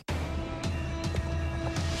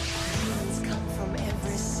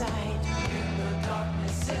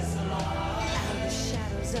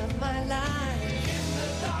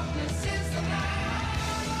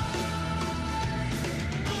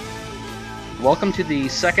Welcome to the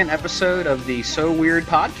second episode of the So Weird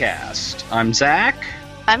podcast. I'm Zach.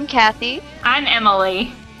 I'm Kathy. I'm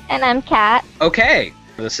Emily. And I'm Kat. Okay,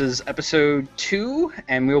 this is episode 2,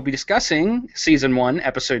 and we'll be discussing season 1,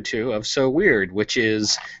 episode 2 of So Weird, which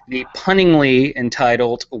is the punningly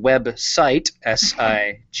entitled website,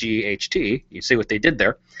 S-I-G-H-T. You see what they did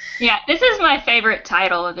there. Yeah, this is my favorite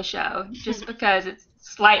title of the show, just because it's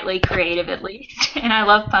slightly creative at least, and I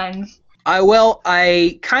love puns.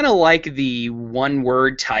 I kind of like the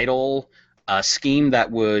one-word title scheme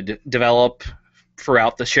that would develop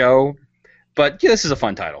throughout the show, but yeah, this is a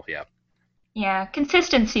fun title, yeah. Yeah,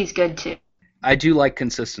 consistency's good too. I do like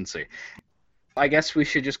consistency. I guess we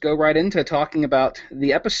should just go right into talking about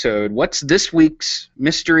the episode. What's this week's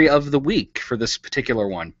mystery of the week for this particular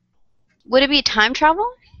one? Would it be time travel?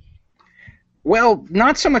 Well,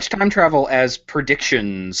 not so much time travel as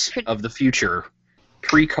predictions of the future.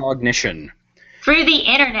 Pre-cognition. Through the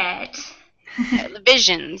internet. The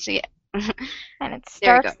visions, yeah. And it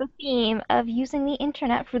starts the theme of using the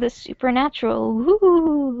internet for the supernatural.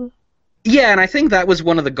 Woo! Yeah, and I think that was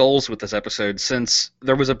one of the goals with this episode, since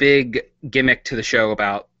there was a big gimmick to the show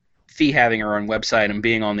about Fee having her own website and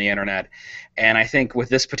being on the internet, and I think with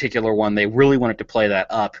this particular one, they really wanted to play that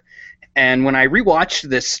up. And when I rewatched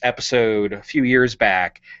this episode a few years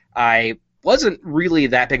back, I wasn't really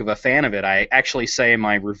that big of a fan of it. I actually say in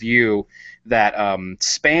my review that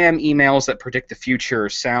spam emails that predict the future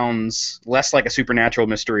sounds less like a supernatural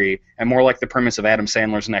mystery and more like the premise of Adam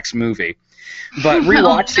Sandler's next movie. But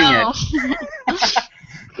rewatching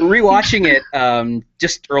it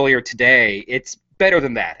just earlier today, it's better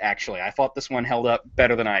than that, actually. I thought this one held up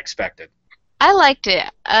better than I expected. I liked it.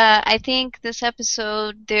 I think this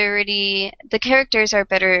episode, the characters are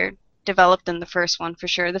better developed than the first one, for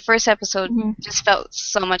sure. The first episode just felt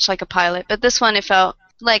so much like a pilot, but this one, it felt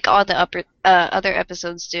like all the other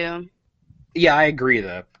episodes do. Yeah, I agree.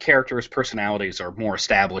 The characters' personalities are more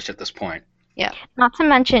established at this point. Yeah. Not to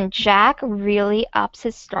mention, Jack really ups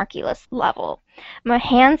his snarkiness level.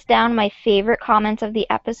 Hands down, my favorite comment of the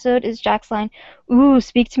episode is Jack's line, "Ooh,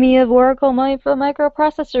 speak to me of Oracle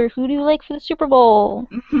microprocessor. Who do you like for the Super Bowl?"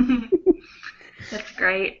 That's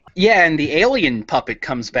great. Yeah, and the alien puppet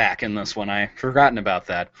comes back in this one. I've forgotten about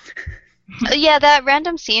that. Yeah, that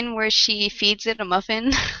random scene where she feeds it a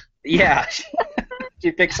muffin. Yeah,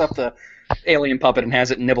 she picks up the alien puppet and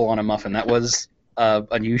has it nibble on a muffin. That was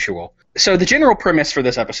unusual. So the general premise for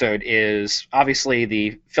this episode is, obviously,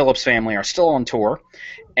 the Phillips family are still on tour,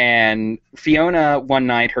 and Fiona, one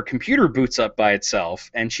night, her computer boots up by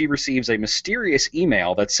itself, and she receives a mysterious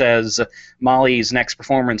email that says Molly's next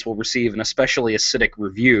performance will receive an especially acidic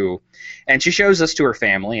review, and she shows this to her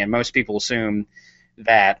family, and most people assume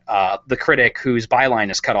that the critic whose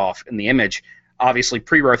byline is cut off in the image obviously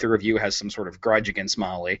pre-wrote the review, has some sort of grudge against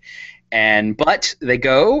Molly, but they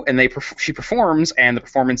go and she performs, and the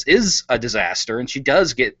performance is a disaster, and she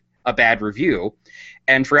does get a bad review.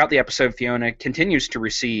 And throughout the episode, Fiona continues to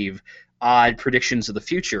receive odd predictions of the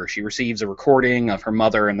future. She receives a recording of her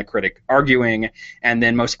mother and the critic arguing, and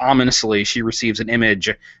then most ominously, she receives an image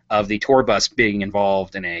of the tour bus being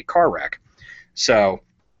involved in a car wreck. So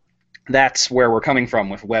that's where we're coming from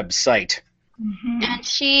with website. Mm-hmm. And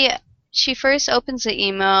she first opens the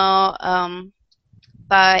email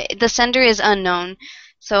by the sender is unknown.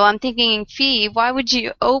 So I'm thinking, Fee, why would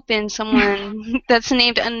you open someone that's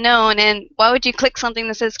named unknown, and why would you click something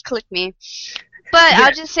that says click me? But yeah.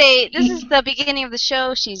 I'll just say, this is the beginning of the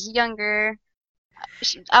show. She's younger.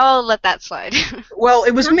 I'll let that slide. Well,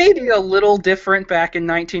 it was maybe a little different back in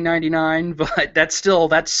 1999, but that's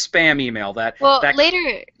spam email.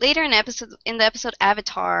 Later in the episode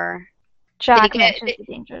Avatar, Jack mentions the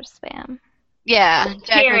dangerous spam. Yeah,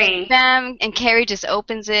 Jack Carrie. Spam, and Carrie just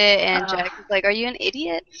opens it, and Jack is like, "Are you an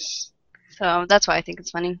idiot?" So that's why I think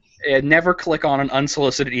it's funny. Never click on an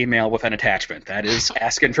unsolicited email with an attachment. That is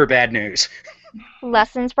asking for bad news.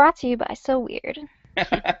 Lessons brought to you by So Weird.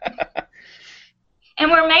 And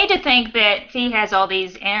we're made to think that Fee has all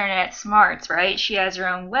these internet smarts, right? She has her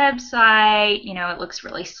own website, it looks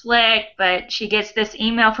really slick, but she gets this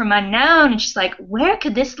email from unknown, and she's like, where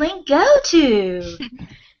could this link go to?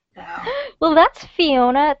 So. Well, that's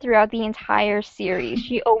Fiona throughout the entire series.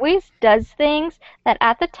 She always does things that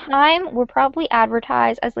at the time were probably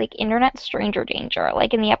advertised as like internet stranger danger,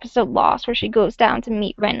 like in the episode Lost, where she goes down to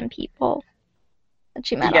meet random people that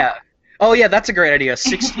she met. Yeah. Oh, yeah, that's a great idea. A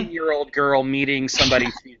 16-year-old girl meeting somebody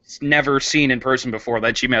she's never seen in person before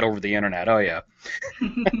that she met over the internet. Oh, yeah.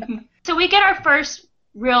 So we get our first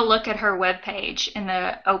real look at her webpage in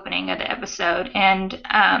the opening of the episode, and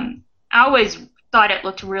I always thought it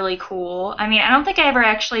looked really cool. I mean, I don't think I ever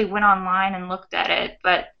actually went online and looked at it,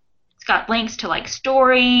 but It's got links to like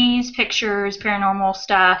stories, pictures, paranormal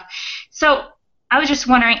stuff. So I was just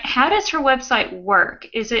wondering, how does her website work?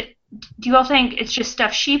 Do you all think it's just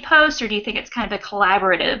stuff she posts, or do you think it's kind of a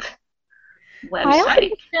collaborative I don't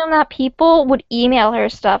website? assume that people would email her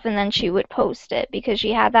stuff and then she would post it because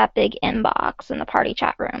she had that big inbox in the party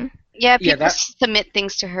chat room. Yeah, Yeah, people submit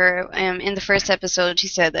things to her. In the first episode, she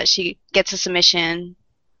said that she gets a submission.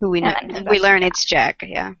 We learn it's Jack.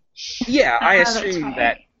 Yeah. Yeah, I That's assume right.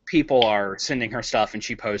 that people are sending her stuff and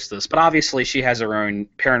she posts this, but obviously she has her own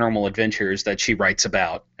paranormal adventures that she writes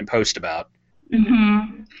about and posts about.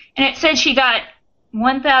 Mm-hmm. And it said she got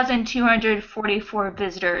 1,244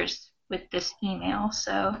 visitors with this email.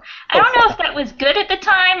 So I don't know if that was good at the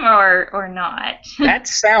time or not. That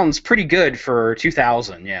sounds pretty good for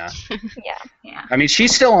 2000, yeah. Yeah. I mean,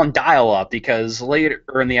 she's still on dial-up because later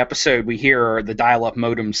in the episode we hear the dial-up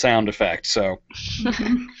modem sound effect, so...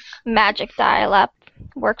 Magic dial-up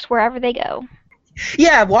works wherever they go.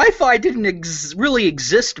 Yeah, Wi-Fi didn't really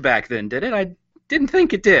exist back then, did it? I didn't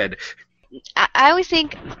think it did. I always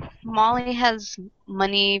think Molly has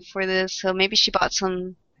money for this, so maybe she bought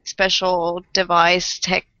some special device,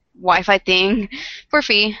 tech, Wi-Fi thing for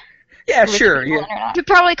free. Yeah, With sure. people Yeah. on her lap. It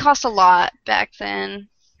probably cost a lot back then.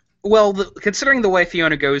 Well, considering the way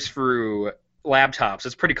Fiona goes through laptops,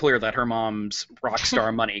 it's pretty clear that her mom's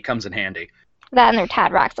rockstar money comes in handy. That and their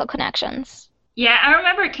Tad Raxel connections. Yeah, I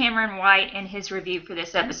remember Cameron White in his review for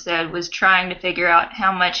this episode was trying to figure out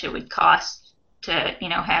how much it would cost to,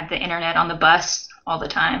 have the internet on the bus all the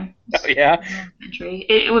time. Oh, yeah?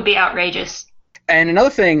 It would be outrageous. And another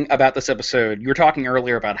thing about this episode, you were talking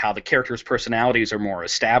earlier about how the characters' personalities are more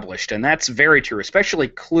established, and that's very true, especially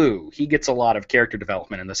Clue. He gets a lot of character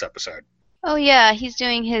development in this episode. Oh yeah, he's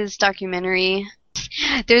doing his documentary.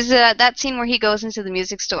 There's that scene where he goes into the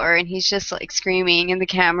music store and he's just like screaming in the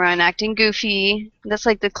camera and acting goofy. That's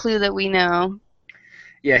like the Clue that we know.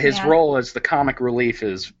 Yeah, his Yeah. role as the comic relief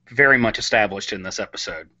is very much established in this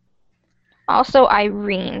episode. Also,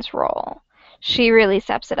 Irene's role. She really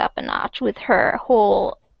steps it up a notch with her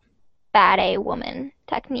whole bad A woman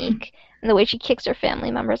technique and the way she kicks her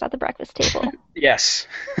family members at the breakfast table. Yes.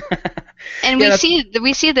 And Yeah,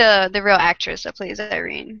 we see the real actress that plays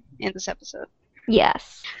Irene in this episode.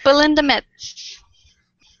 Yes. Belinda Metz.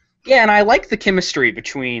 Yeah, and I like the chemistry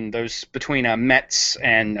between Metz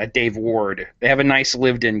and Dave Ward. They have a nice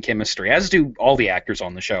lived-in chemistry, as do all the actors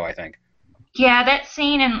on the show, I think. Yeah, that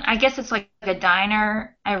scene, and I guess it's like a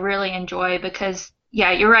diner, I really enjoy because,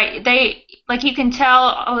 yeah, you're right. You can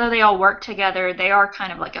tell, although they all work together, they are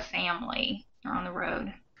kind of like a family on the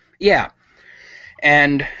road. Yeah.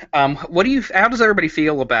 And how does everybody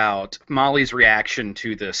feel about Molly's reaction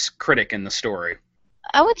to this critic in the story?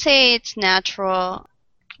 I would say it's natural.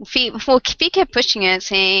 Fee kept pushing it,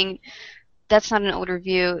 saying that's not an old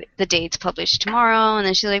review. The date's published tomorrow, and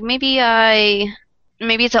then she's like, maybe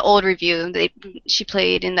it's an old review. She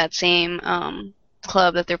played in that same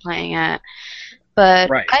club that they're playing at, but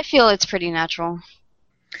Right. I feel it's pretty natural.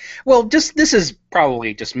 Well, this is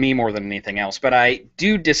probably just me more than anything else, but I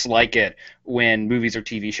do dislike it when movies or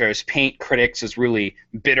TV shows paint critics as really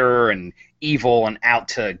bitter and evil and out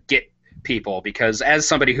to get people, because as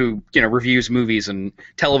somebody who reviews movies and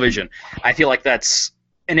television, I feel like that's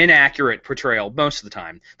an inaccurate portrayal most of the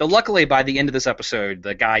time. Though luckily by the end of this episode,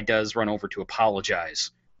 the guy does run over to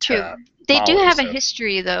apologize. True. They do Molly, have a so-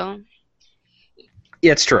 history, though.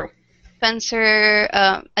 Yeah, it's true. Spencer,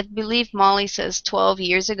 I believe Molly says 12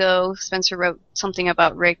 years ago, Spencer wrote something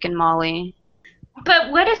about Rick and Molly.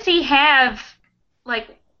 But what does he have?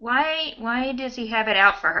 Like, why does he have it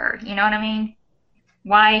out for her? You know what I mean?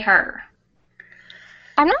 Why her?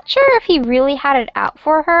 I'm not sure if he really had it out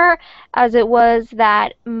for her, as it was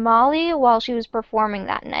that Molly, while she was performing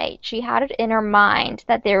that night, she had it in her mind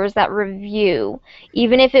that there was that review,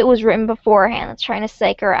 even if it was written beforehand, that's trying to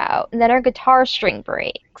psych her out. And then her guitar string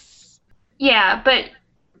breaks. Yeah, but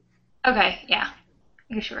okay, yeah,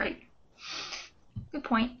 I guess you're right. Good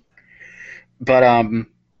point. But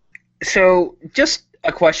so just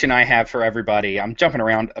a question I have for everybody. I'm jumping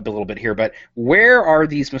around a little bit here, but where are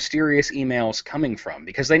these mysterious emails coming from?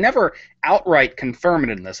 Because they never outright confirm it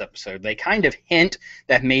in this episode. They kind of hint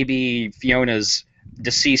that maybe Fiona's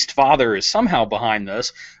deceased father is somehow behind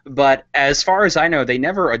this, but as far as I know, they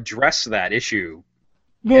never address that issue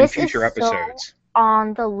in future episodes. So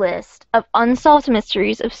on the list of unsolved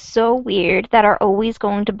mysteries of so weird that are always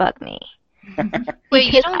going to bug me. Wait,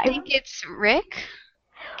 you Because don't think it's Rick?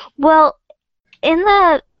 Well, in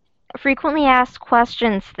the frequently asked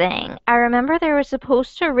questions thing, I remember there was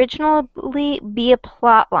supposed to originally be a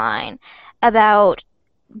plot line about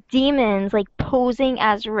demons like posing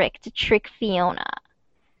as Rick to trick Fiona.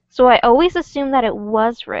 So I always assumed that it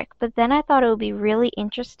was Rick, but then I thought it would be really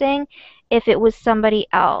interesting if it was somebody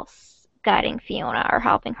else guiding Fiona or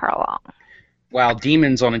helping her along. Wow,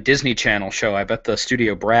 demons on a Disney Channel show. I bet the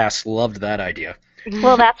studio brass loved that idea.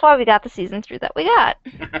 Well, that's why we got the season 3 that we got.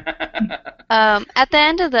 At the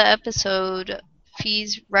end of the episode,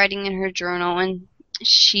 Fee's writing in her journal, and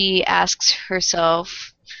she asks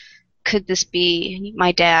herself, could this be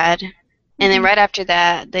my dad? And then right after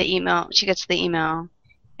that, she gets the email,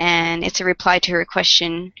 and it's a reply to her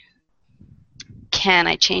question, can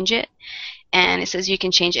I change it? And it says you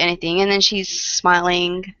can change anything, and then she's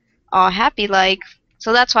smiling, all happy like.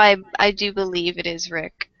 So that's why I do believe it is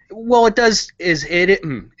Rick. Well, it is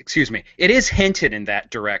hinted in that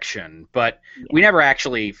direction, but we never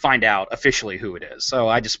actually find out officially who it is. So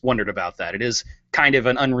I just wondered about that. It is kind of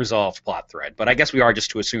an unresolved plot thread, but I guess we are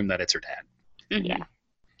just to assume that it's her dad. Mm-hmm. Yeah.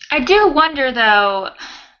 I do wonder, though,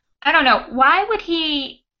 I don't know, why would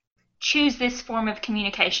he choose this form of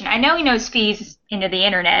communication? I know he knows Fee's into the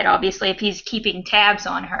internet, obviously, if he's keeping tabs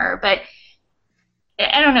on her, but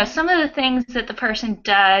I don't know, some of the things that the person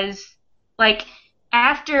does, like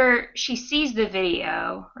after she sees the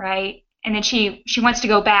video, right, and then she wants to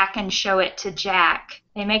go back and show it to Jack,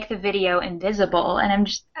 they make the video invisible, and I'm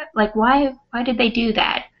just like, why did they do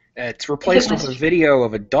that? It's replaced with a video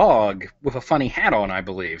of a dog with a funny hat on, I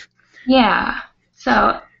believe. Yeah,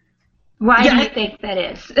 so why do you think that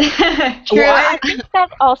is? True, I think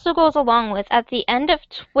that also goes along with, at the end of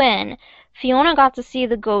Twin, Fiona got to see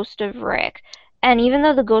the ghost of Rick. And even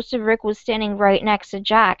though the ghost of Rick was standing right next to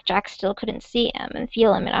Jack, Jack still couldn't see him and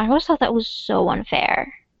feel him. And I always thought that was so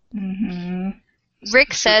unfair. Mm-hmm.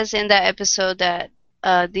 Rick says in that episode that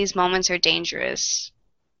these moments are dangerous.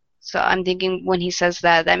 So I'm thinking when he says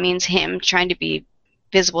that, that means him trying to be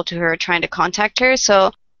visible to her, trying to contact her.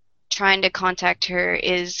 So trying to contact her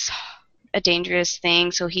is a dangerous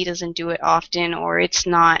thing, so he doesn't do it often, or it's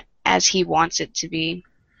not as he wants it to be.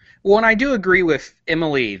 Well, and I do agree with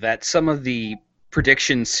Emily that some of the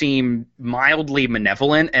predictions seem mildly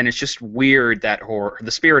malevolent, and it's just weird that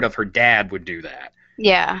the spirit of her dad would do that.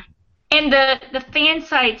 Yeah. And the fan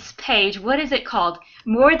sites page, what is it called?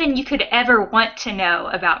 More Than You Could Ever Want to Know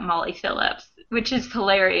About Molly Phillips, which is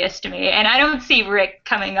hilarious to me. And I don't see Rick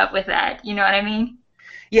coming up with that. You know what I mean?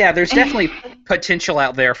 Yeah, there's definitely potential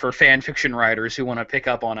out there for fan fiction writers who want to pick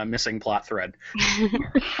up on a missing plot thread.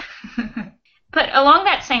 But along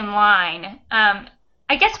that same line,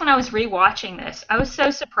 I guess when I was rewatching this, I was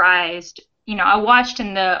so surprised. You know, I watched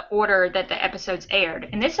in the order that the episodes aired,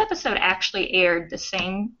 and this episode actually aired the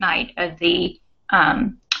same night of the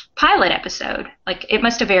pilot episode. Like, it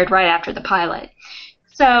must have aired right after the pilot.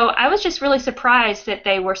 So I was just really surprised that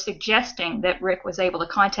they were suggesting that Rick was able to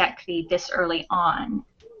contact Fee this early on.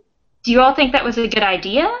 Do you all think that was a good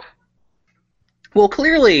idea? Well,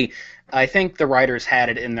 clearly, I think the writers had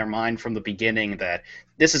it in their mind from the beginning that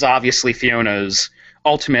this is obviously Fiona's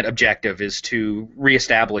ultimate objective, is to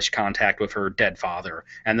reestablish contact with her dead father,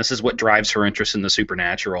 and this is what drives her interest in the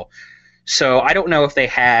supernatural. So I don't know if they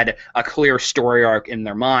had a clear story arc in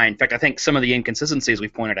their mind. In fact, I think some of the inconsistencies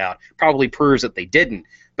we've pointed out probably proves that they didn't.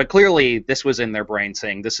 But clearly, this was in their brain,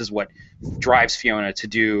 saying this is what drives Fiona to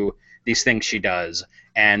do these things she does,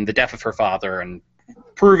 and the death of her father, and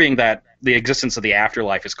proving that the existence of the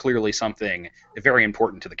afterlife is clearly something very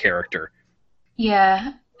important to the character.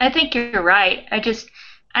 Yeah, I think you're right. I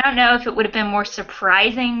don't know if it would have been more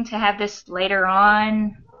surprising to have this later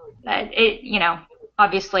on.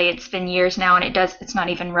 Obviously it's been years now, and it's not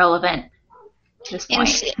even relevant to this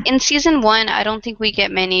point. In season 1, I don't think we get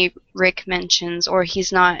many Rick mentions, or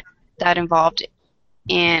he's not that involved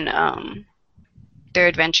in their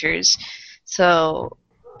adventures. So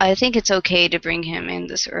I think it's okay to bring him in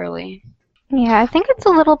this early. Yeah, I think it's a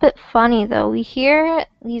little bit funny, though. We hear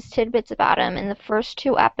these tidbits about him in the first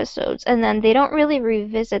 2 episodes, and then they don't really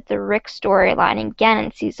revisit the Rick storyline again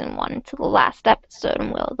in season 1 until the last episode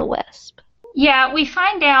in Will-o'-the-Wisp. Yeah, we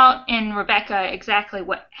find out in Rebecca exactly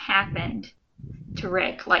what happened to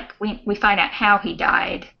Rick. Like, we find out how he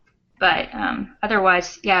died. But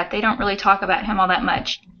otherwise, yeah, they don't really talk about him all that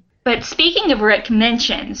much. But speaking of Rick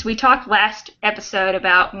mentions, we talked last episode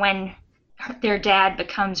about when their dad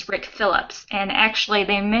becomes Rick Phillips. And actually,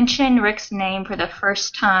 they mention Rick's name for the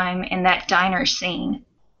first time in that diner scene.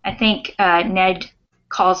 I think Ned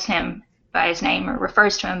calls him by his name, or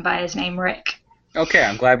refers to him by his name, Rick. Okay,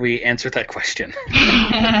 I'm glad we answered that question.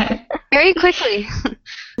 Very quickly.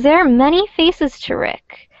 There are many faces to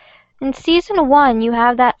Rick. In season 1, you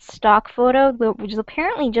have that stock photo, which is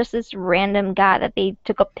apparently just this random guy that they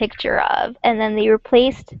took a picture of, and then they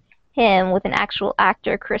replaced him with an actual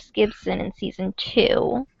actor, Chris Gibson, in season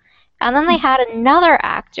 2. And then they had another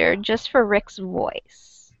actor just for Rick's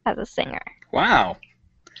voice as a singer. Wow.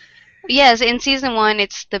 Yes, in season 1,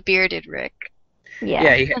 it's the bearded Rick.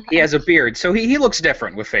 Yeah. Yeah, he has a beard, so he looks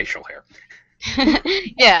different with facial hair.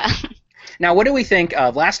 Yeah. Now, what do we think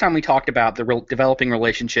of last time we talked about the developing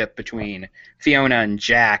relationship between Fiona and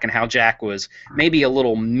Jack, and how Jack was maybe a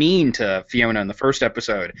little mean to Fiona in the first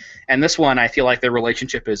episode, and this one I feel like their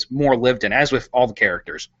relationship is more lived in, as with all the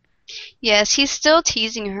characters. Yes, he's still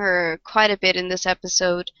teasing her quite a bit in this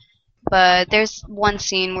episode, but there's one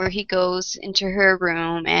scene where he goes into her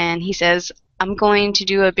room and he says, "I'm going to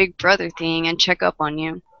do a big brother thing and check up on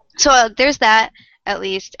you." So there's that, at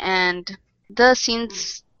least, and the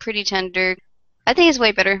scene's pretty tender. I think it's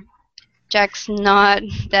way better. Jack's not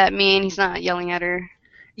that mean. He's not yelling at her.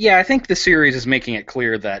 Yeah, I think the series is making it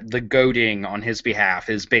clear that the goading on his behalf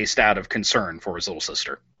is based out of concern for his little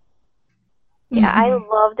sister. Yeah, I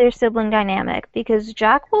love their sibling dynamic because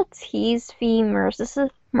Jack will tease Fee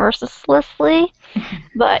mercilessly,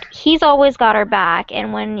 but he's always got her back,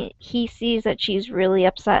 and when he sees that she's really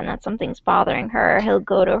upset and that something's bothering her, he'll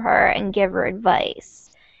go to her and give her advice.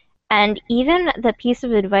 And even the piece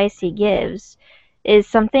of advice he gives is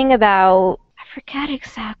something about, I forget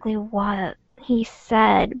exactly what he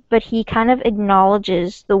said, but he kind of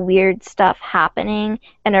acknowledges the weird stuff happening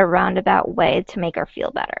in a roundabout way to make her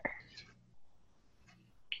feel better.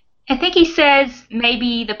 I think he says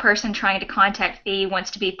maybe the person trying to contact Fee wants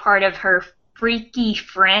to be part of her freaky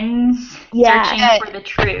friends searching for the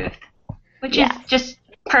truth, which is just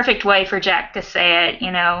perfect way for Jack to say it,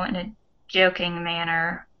 in a joking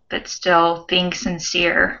manner, but still being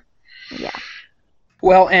sincere. Yeah.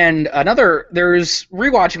 Well, and there's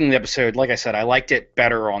rewatching the episode, like I said, I liked it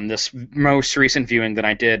better on this most recent viewing than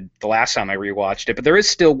I did the last time I rewatched it, but there is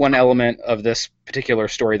still one element of this particular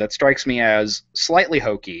story that strikes me as slightly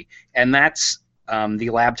hokey, and that's the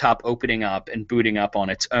laptop opening up and booting up on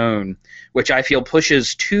its own, which I feel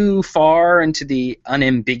pushes too far into the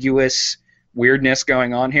unambiguous weirdness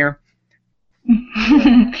going on here.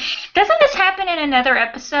 Doesn't this happen in another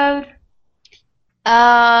episode?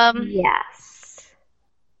 Yes.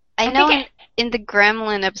 I know in the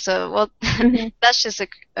Gremlin episode, well, that's just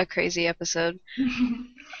a crazy episode.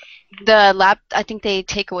 I think they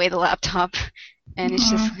take away the laptop, and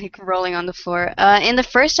it's just like rolling on the floor. In the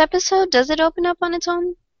first episode, does it open up on its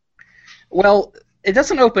own? Well, it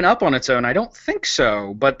doesn't open up on its own. I don't think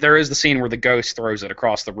so, but there is the scene where the ghost throws it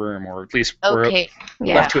across the room, or at least we're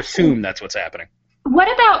left to assume that's what's happening.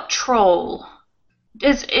 What about Troll?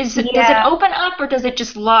 Does it open up, or does it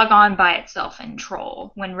just log on by itself in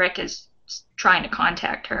Troll when Rick is trying to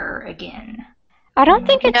contact her again? I don't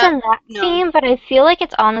think it's in that scene, but I feel like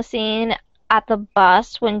it's on the scene at the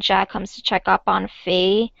bus when Jack comes to check up on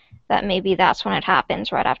Fee, that maybe that's when it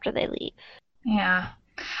happens, right after they leave. Yeah.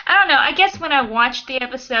 I don't know. I guess when I watched the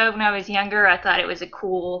episode when I was younger, I thought it was a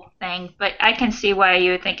cool thing, but I can see why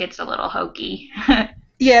you would think it's a little hokey.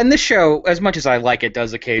 Yeah, and this show, as much as I like it,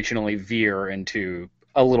 does occasionally veer into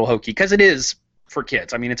a little hokey, because it is for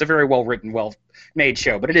kids. I mean, it's a very well-written, well-made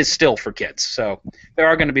show, but it is still for kids. So there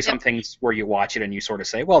are going to be some things where you watch it and you sort of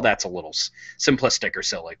say, well, that's a little simplistic or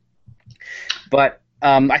silly. But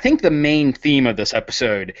I think the main theme of this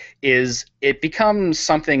episode is it becomes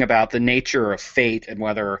something about the nature of fate and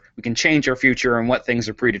whether we can change our future and what things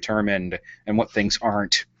are predetermined and what things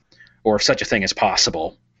aren't, or if such a thing is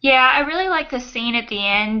possible. Yeah, I really like the scene at the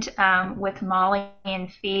end with Molly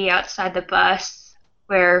and Fee outside the bus,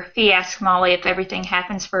 where Fee asks Molly if everything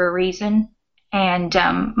happens for a reason. And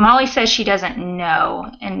Molly says she doesn't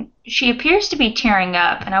know, and she appears to be tearing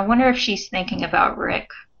up, and I wonder if she's thinking about Rick.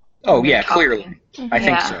 Oh, yeah, clearly. I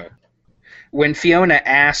think so. When Fiona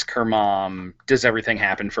asks her mom, does everything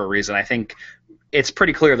happen for a reason, I think it's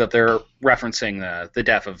pretty clear that they're referencing the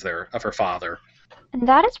death of her father. And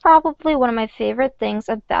that is probably one of my favorite things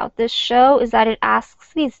about this show, is that it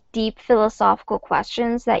asks these deep philosophical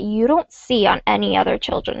questions that you don't see on any other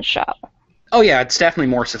children's show. Oh yeah, it's definitely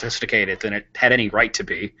more sophisticated than it had any right to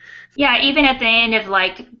be. Yeah, even at the end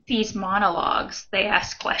of these monologues, they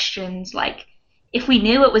ask questions like, if we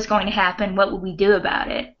knew it was going to happen, what would we do about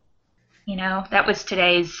it? That was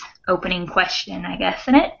today's opening question, I guess.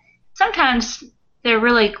 And sometimes they're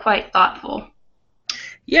really quite thoughtful.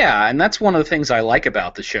 Yeah, and that's one of the things I like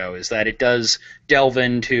about the show, is that it does delve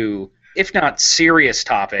into, if not serious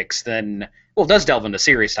topics, then, well, it does delve into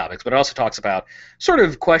serious topics, but it also talks about sort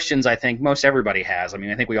of questions I think most everybody has. I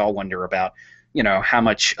mean, I think we all wonder about, how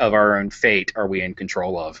much of our own fate are we in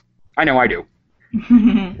control of? I know I do.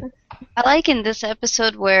 I like in this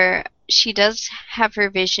episode where she does have her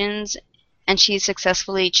visions and she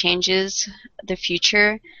successfully changes the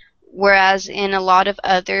future, Whereas in a lot of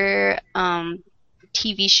other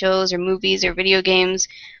TV shows or movies or video games,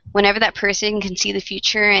 whenever that person can see the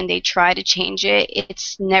future and they try to change it,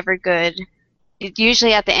 it's never good.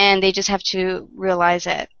 Usually at the end, they just have to realize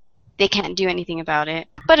that they can't do anything about it.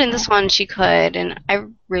 But in this one, she could, and I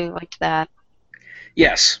really liked that.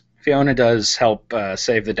 Yes, Fiona does help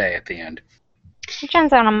save the day at the end. Which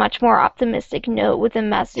ends on a much more optimistic note with a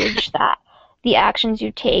message that the actions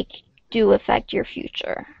you take do affect your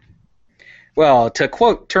future. Well, to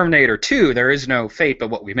quote Terminator 2, there is no fate but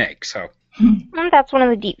what we make, so... And that's one of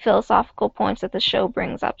the deep philosophical points that the show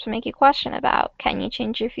brings up to make you question about, can you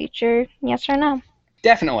change your future, yes or no?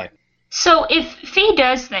 Definitely. So if Fee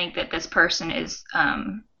does think that this person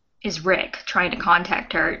is Rick trying to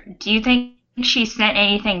contact her, do you think she sent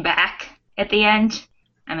anything back at the end?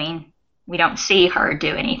 I mean, we don't see her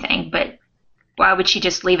do anything, but why would she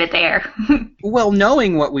just leave it there? Well,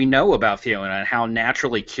 knowing what we know about Fiona and how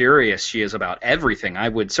naturally curious she is about everything, I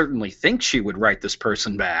would certainly think she would write this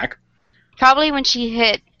person back. Probably when she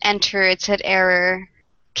hit enter, it said error,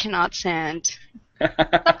 cannot send.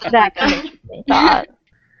 That's an interesting thought.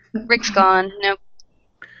 Rick's gone. Nope.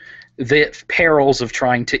 The perils of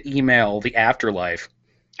trying to email the afterlife.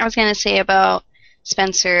 I was going to say about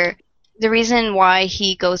Spencer, the reason why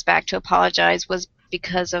he goes back to apologize was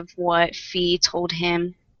because of what Fee told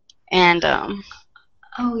him. And,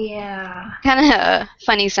 Oh, yeah. kind of a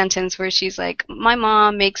funny sentence where she's like, my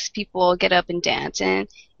mom makes people get up and dance, and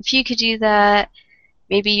if you could do that,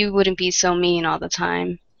 maybe you wouldn't be so mean all the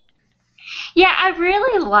time. Yeah, I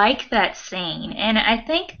really like that scene, and I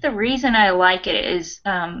think the reason I like it is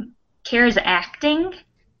Kara's acting,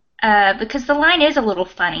 because the line is a little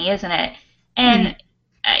funny, isn't it? And,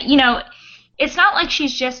 you know, it's not like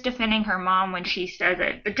she's just defending her mom when she says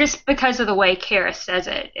it, but just because of the way Kara says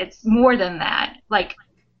it. It's more than that. Like,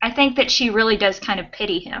 I think that she really does kind of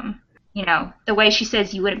pity him. You know, the way she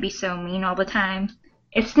says you wouldn't be so mean all the time.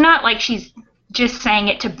 It's not like she's just saying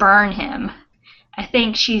it to burn him. I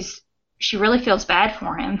think she really feels bad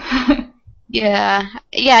for him. Yeah,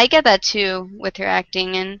 I get that too with her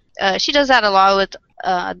acting, and she does that a lot with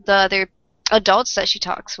the other adults that she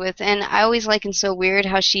talks with, and I always like and so weird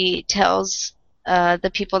how she tells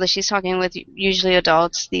the people that she's talking with, usually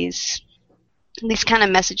adults, these kind of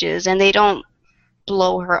messages, and they don't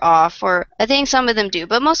blow her off, or I think some of them do,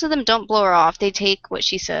 but most of them don't blow her off. They take what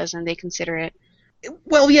she says and they consider it.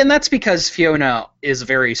 Well, yeah, and that's because Fiona is a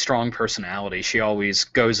very strong personality. She always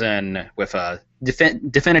goes in with a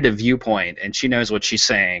definitive viewpoint, and she knows what she's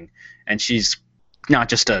saying, and she's not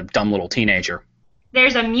just a dumb little teenager.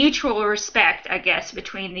 There's a mutual respect, I guess,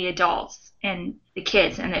 between the adults and the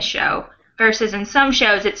kids in this show. Versus in some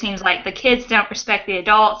shows, it seems like the kids don't respect the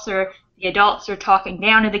adults, or the adults are talking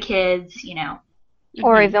down to the kids, you know.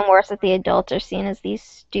 Or even worse, that the adults are seen as these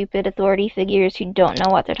stupid authority figures who don't know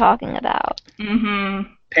what they're talking about.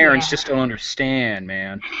 Parents just don't understand,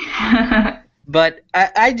 man. But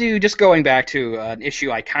I do, just going back to an issue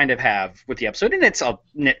I kind of have with the episode, and it's a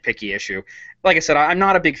nitpicky issue. Like I said, I'm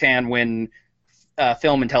not a big fan when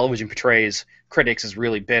film and television portrays critics as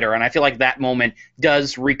really bitter, and I feel like that moment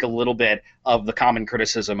does reek a little bit of the common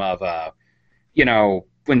criticism of, you know,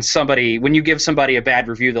 when you give somebody a bad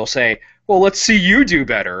review, they'll say, well, let's see you do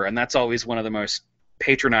better, and that's always one of the most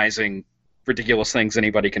patronizing, ridiculous things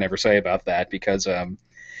anybody can ever say about that, because,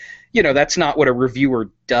 you know, that's not what a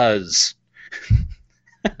reviewer does.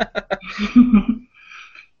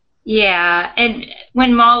 Yeah, and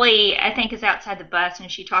when Molly, I think, is outside the bus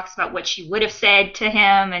and she talks about what she would have said to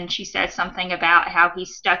him, and she says something about how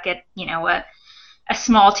he's stuck at, you know, a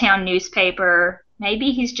small town newspaper.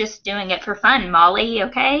 Maybe he's just doing it for fun, Molly,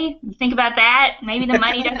 okay? You think about that? Maybe the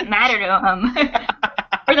money doesn't matter to him.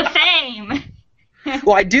 Or the fame.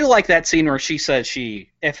 Well, I do like that scene where she says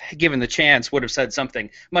she, if given the chance, would have said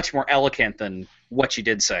something much more eloquent than what she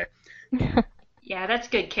did say. Yeah, that's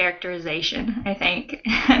good characterization, I think.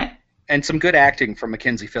 And some good acting from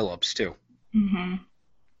Mackenzie Phillips, too.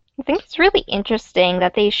 I think it's really interesting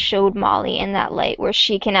that they showed Molly in that light where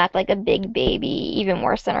she can act like a big baby, even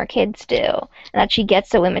worse than her kids do, and that she gets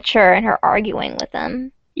so immature in her arguing with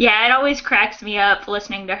them. Yeah, it always cracks me up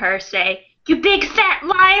listening to her say, "You big fat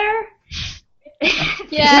liar!"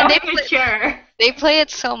 Yeah, so they play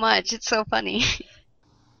it so much. It's so funny.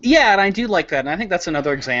 Yeah, and I do like that, and I think that's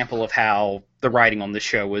another example of how the writing on this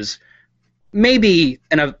show was maybe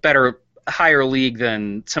in a higher league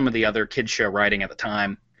than some of the other kids' show writing at the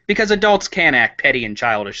time. Because adults can act petty and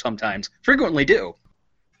childish sometimes. Frequently do.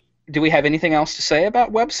 Do we have anything else to say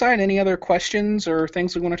about Website? Any other questions or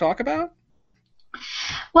things we want to talk about?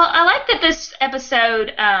 Well, I like that this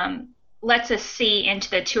episode lets us see into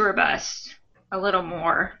the tour bus a little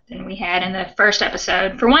more than we had in the first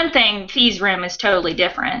episode. For one thing, Fee's room is totally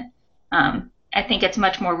different. I think it's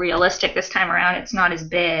much more realistic this time around. It's not as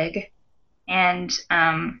big, and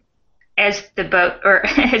as the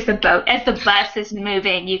bus is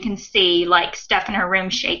moving, you can see like stuff in her room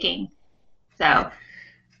shaking. So.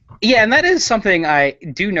 Yeah, and that is something I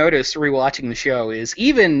do notice rewatching the show. Is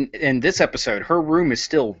even in this episode, her room is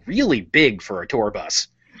still really big for a tour bus.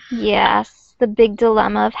 Yes, the big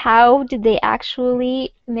dilemma of how did they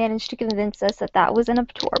actually manage to convince us that that was in a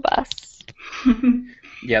tour bus?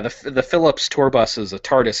 Yeah, the Phillips tour bus is a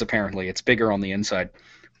TARDIS, apparently. It's bigger on the inside.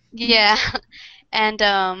 Yeah,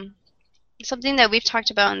 and something that we've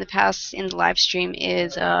talked about in the past in the live stream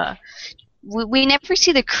is we never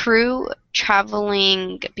see the crew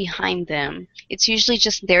traveling behind them. It's usually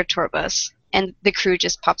just their tour bus, and the crew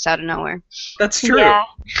just pops out of nowhere. That's true. Yeah,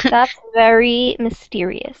 that's very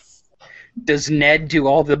mysterious. Does Ned do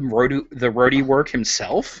all the roadie work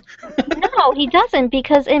himself? No, he doesn't,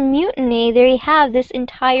 because in Mutiny they have this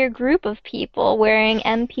entire group of people wearing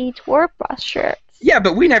MP tour bus shirts. Yeah,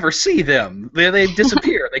 but we never see them. They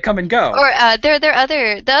disappear. They come and go. Or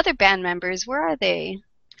the other band members. Where are they?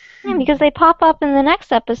 Yeah, because they pop up in the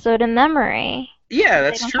next episode in memory. Yeah,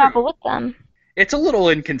 that's they don't true. travel with them. It's a little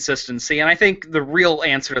inconsistency, and I think the real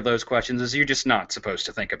answer to those questions is you're just not supposed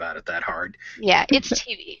to think about it that hard. Yeah, it's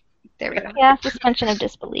TV. There we go. Yeah, suspension of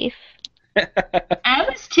disbelief. I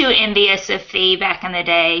was too envious of Fee back in the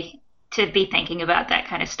day to be thinking about that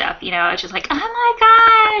kind of stuff. You know, I was just like, oh my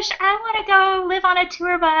gosh, I want to go live on a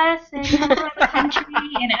tour bus and go around the country.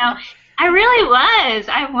 You know, I really was.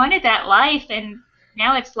 I wanted that life, and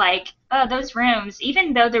now it's like, oh, those rooms,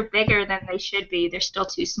 even though they're bigger than they should be, they're still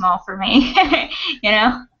too small for me. You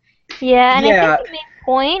know? Yeah, and I think the main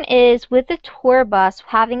point is with the tour bus,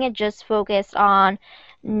 having it just focused on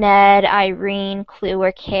Ned, Irene, Clue,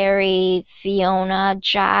 or Carrie, Fiona,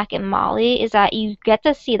 Jack, and Molly, is that you get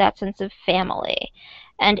to see that sense of family.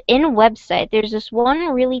 And in Website, there's this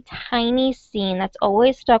one really tiny scene that's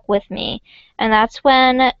always stuck with me, and that's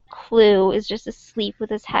when Clue is just asleep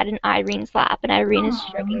with his head in Irene's lap, and Irene is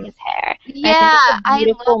stroking his hair. Yeah, I think it's a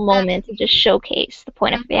beautiful moment to just showcase the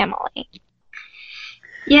point of family.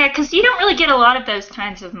 Yeah, because you don't really get a lot of those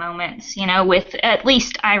kinds of moments, you know, with at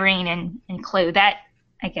least Irene and Clue. That,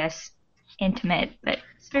 I guess, intimate, but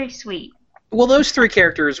it's very sweet. Well, those three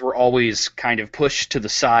characters were always kind of pushed to the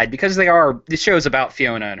side because the show's about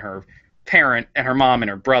Fiona and her parent and her mom and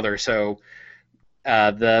her brother, so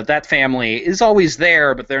that family is always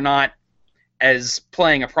there, but they're not as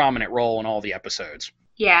playing a prominent role in all the episodes.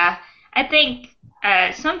 Yeah, I think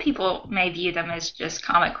some people may view them as just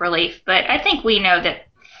comic relief, but I think we know that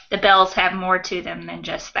the Bells have more to them than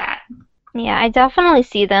just that. Yeah, I definitely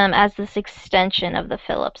see them as this extension of the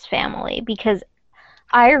Phillips family, because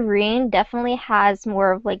Irene definitely has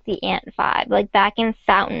more of like the aunt vibe. Like back in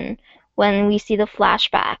Fountain, when we see the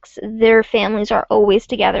flashbacks, their families are always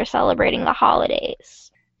together celebrating the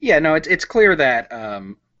holidays. Yeah, no, it's clear that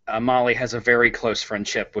Molly has a very close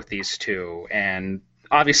friendship with these two, and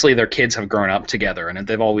obviously their kids have grown up together, and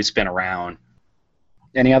they've always been around.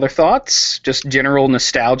 Any other thoughts? Just general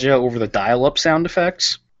nostalgia over the dial-up sound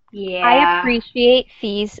effects? Yeah. I appreciate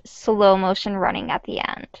Fee's slow motion running at the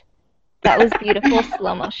end. That was beautiful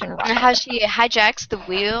slow motion running. And how she hijacks the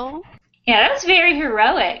wheel. Yeah, that was very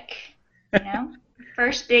heroic. You know?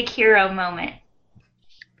 First big hero moment.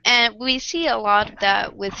 And we see a lot of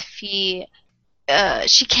that with Fee.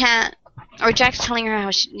 She can't, or Jack's telling her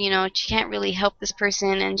how she can't really help this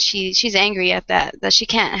person, and she's angry at that she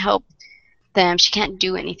can't help them. She can't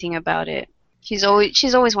do anything about it. She's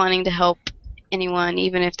always wanting to help anyone,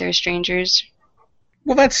 even if they're strangers.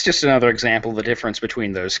 Well, that's just another example of the difference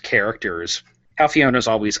between those characters. How Fiona's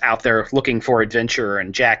always out there looking for adventure,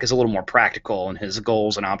 and Jack is a little more practical in his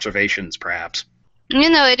goals and observations, perhaps. You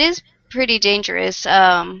know, it is pretty dangerous.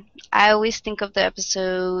 I always think of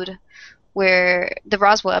the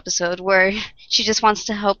Roswell episode, where she just wants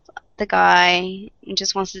to help the guy and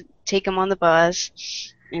just wants to take him on the bus.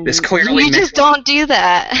 This clearly you just don't do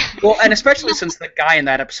that. Well, and especially since the guy in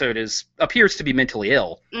that episode appears to be mentally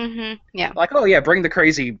ill. Mm-hmm. Yeah. Like, oh yeah, bring the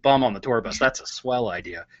crazy bum on the tour bus. That's a swell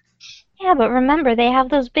idea. Yeah, but remember, they have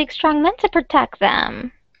those big, strong men to protect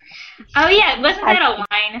them. Oh yeah, wasn't that a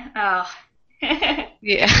line? Oh.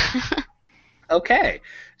 Yeah. Okay.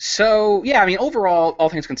 So, yeah, I mean, overall, all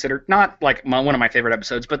things considered, not like one of my favorite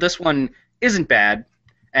episodes, but this one isn't bad,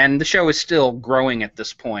 and the show is still growing at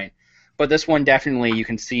this point. But this one, definitely, you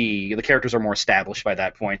can see the characters are more established by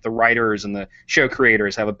that point. The writers and the show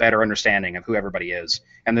creators have a better understanding of who everybody is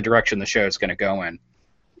and the direction the show is going to go in.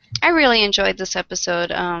 I really enjoyed this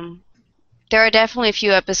episode. There are definitely a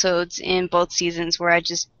few episodes in both seasons where I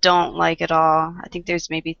just don't like at all. I think there's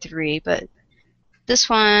maybe 3, but this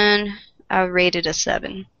one I rated a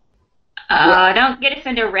 7. Don't get us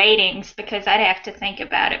into ratings because I'd have to think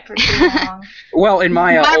about it for too long. Well, in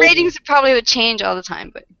my ratings probably would change all the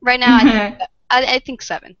time, but right now I think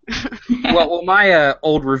 7. well, my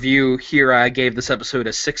old review here, I gave this episode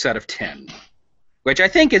a 6 out of 10, which I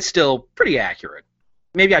think is still pretty accurate.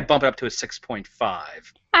 Maybe I'd bump it up to a 6.5.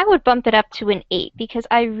 I would bump it up to an 8 because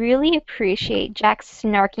I really appreciate Jack's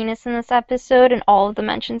snarkiness in this episode and all of the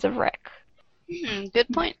mentions of Rick. Good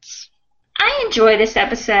points. I enjoy this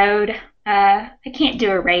episode. I can't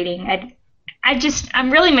do a rating.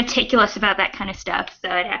 I'm really meticulous about that kind of stuff, so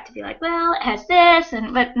I'd have to be like, well, it has this,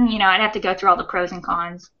 but I'd have to go through all the pros and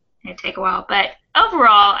cons. It'd take a while, but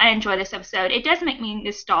overall, I enjoy this episode. It does make me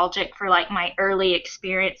nostalgic for like my early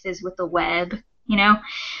experiences with the web,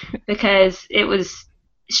 because it was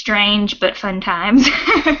strange but fun times.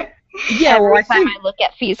 Yeah, well, Every time I look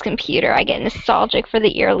at Fee's computer, I get nostalgic for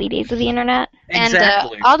the early days of the internet.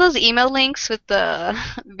 Exactly. And all those email links with the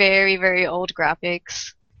very, very old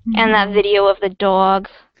graphics. And that video of the dog.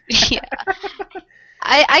 Yeah.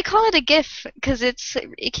 I call it a GIF because it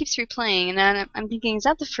keeps replaying, and I'm thinking, is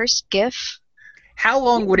that the first GIF? How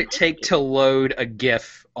long would it take to load a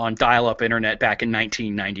GIF on dial-up internet back in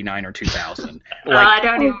 1999 or 2000? I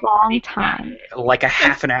don't even A long time. Like a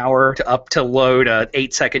half an hour to load a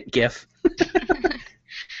 8-second GIF?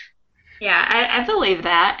 Yeah, I believe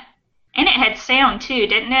that. And it had sound too,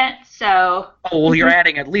 didn't it? So. Oh, well, you're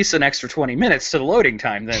adding at least an extra 20 minutes to the loading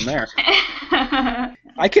time then there.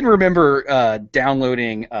 I can remember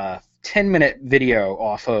downloading a 10-minute video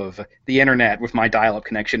off of the internet with my dial-up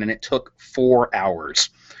connection, and it took 4 hours.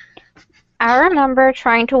 I remember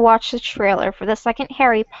trying to watch the trailer for the second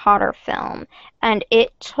Harry Potter film, and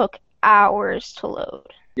it took hours to load.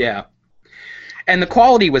 Yeah. And the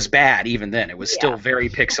quality was bad even then. It was still very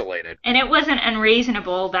pixelated. And it wasn't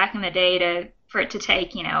unreasonable back in the day for it to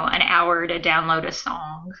take, an hour to download a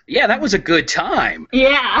song. Yeah, that was a good time.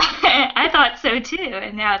 Yeah, I thought so too.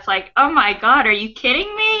 And now it's like, oh my God, are you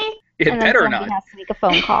kidding me? It better not. Has to make a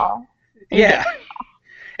phone call. Yeah.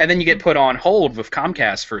 And then you get put on hold with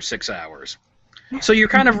Comcast for 6 hours. So you're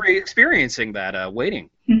kind of re-experiencing that waiting.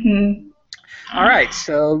 Mm-hmm. All right,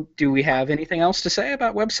 so do we have anything else to say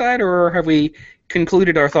about website, or have we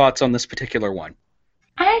concluded our thoughts on this particular one?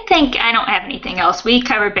 I think I don't have anything else. We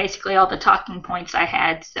covered basically all the talking points I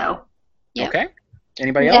had, so. Yep. Okay.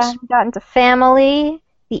 Anybody else? We got into family,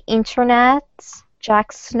 the internet,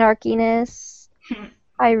 Jack's snarkiness,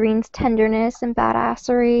 Irene's tenderness and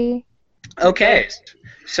badassery. Okay.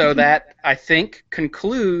 So that, I think,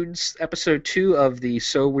 concludes episode 2 of the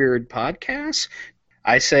So Weird podcast.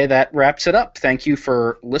 I say that wraps it up. Thank you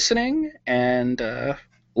for listening, and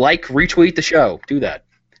retweet the show. Do that.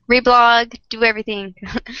 Reblog, do everything.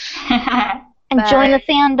 And join the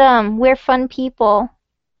fandom. We're fun people.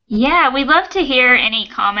 Yeah, we'd love to hear any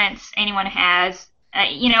comments anyone has.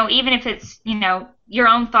 Even if it's, your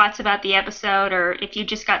own thoughts about the episode, or if you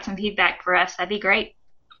just got some feedback for us, that'd be great.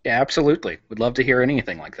 Yeah, absolutely. Would love to hear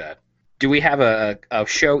anything like that. Do we have a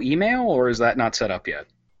show email, or is that not set up yet?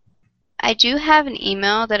 I do have an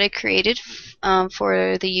email that I created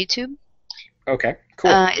for the YouTube. Okay,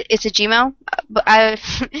 cool. It's a Gmail. But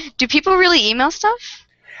do people really email stuff?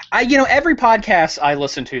 Every podcast I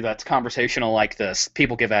listen to that's conversational like this,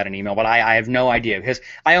 people give out an email, but I have no idea because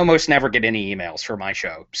I almost never get any emails for my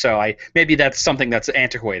show. So maybe that's something that's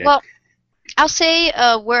antiquated. Well, I'll say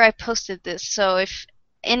where I posted this. So if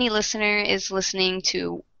any listener is listening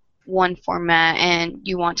to one format and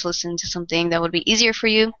you want to listen to something that would be easier for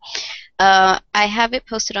you, I have it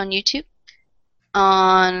posted on YouTube,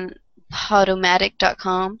 on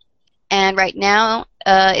Podomatic.com, and right now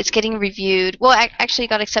it's getting reviewed. Well, I actually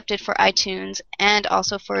got accepted for iTunes and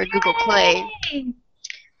also for Google Play.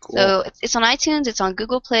 Cool. So it's on iTunes, it's on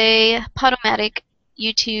Google Play, Podomatic,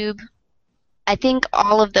 YouTube. I think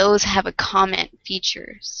all of those have a comment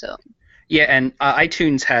feature. So. Yeah, and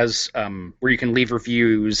iTunes has where you can leave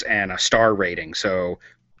reviews and a star rating. So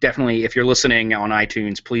definitely, if you're listening on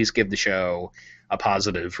iTunes, please give the show a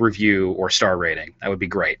positive review or star rating. That would be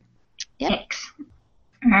great. Yep. Thanks.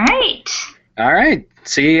 All right. All right.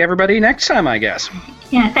 See everybody next time, I guess.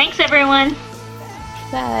 Yeah, thanks, everyone.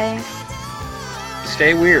 Bye.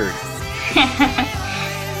 Stay weird.